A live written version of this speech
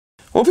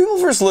When people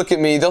first look at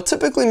me, they'll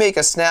typically make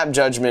a snap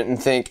judgment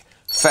and think,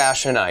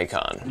 fashion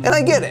icon. And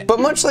I get it, but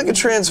much like a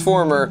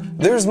transformer,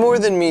 there's more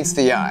than meets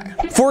the eye.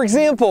 For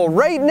example,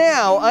 right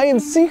now, I am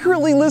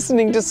secretly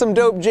listening to some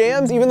dope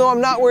jams even though I'm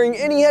not wearing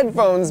any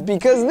headphones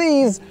because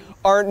these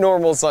aren't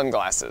normal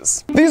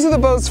sunglasses. These are the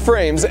Bose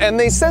frames, and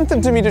they sent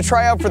them to me to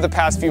try out for the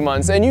past few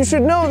months, and you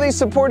should know they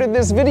supported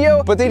this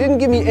video, but they didn't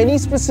give me any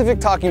specific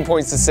talking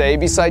points to say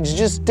besides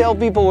just tell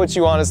people what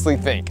you honestly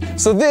think.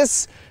 So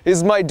this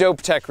is my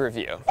dope tech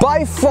review.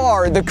 By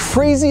far, the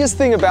craziest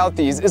thing about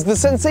these is the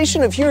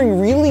sensation of hearing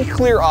really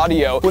clear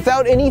audio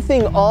without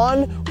anything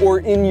on or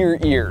in your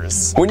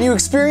ears. When you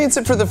experience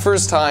it for the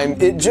first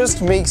time, it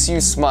just makes you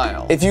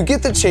smile. If you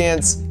get the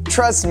chance,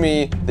 trust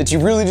me that you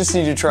really just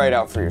need to try it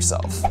out for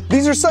yourself.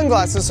 These are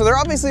sunglasses, so they're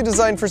obviously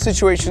designed for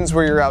situations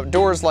where you're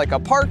outdoors like a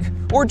park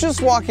or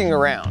just walking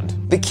around.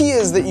 The key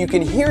is that you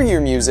can hear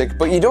your music,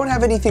 but you don't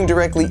have anything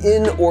directly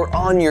in or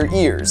on your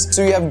ears,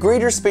 so you have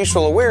greater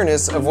spatial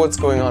awareness of what's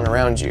going on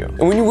around you.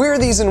 And when you wear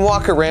these and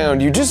walk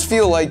around, you just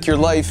feel like your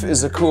life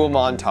is a cool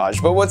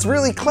montage. But what's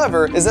really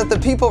clever is that the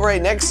people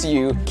right next to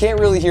you can't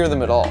really hear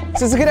them at all.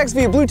 Since it connects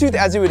via Bluetooth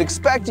as you would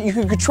expect, you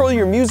can control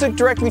your music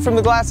directly from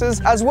the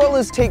glasses, as well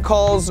as take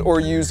calls or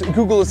use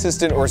Google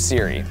Assistant or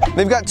Siri.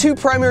 They've got two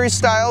primary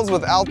styles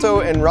with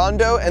Alto and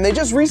Rondo, and they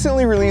just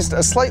recently released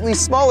a slightly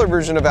smaller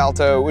version of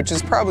Alto, which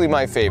is probably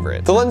my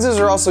favorite. The lenses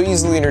are also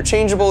easily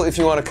interchangeable if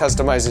you want to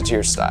customize it to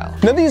your style.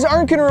 Now these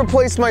aren't going to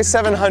replace my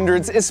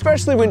 700s,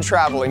 especially when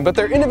traveling, but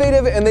they're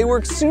innovative and they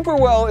work super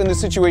well in the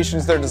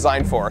situations they're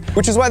designed for,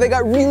 which is why they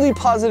got really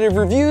positive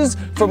reviews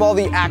from all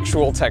the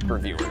actual tech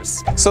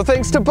reviewers. So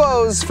thanks to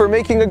Bose for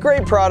making a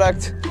great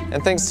product,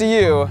 and thanks to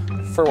you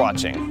for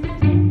watching.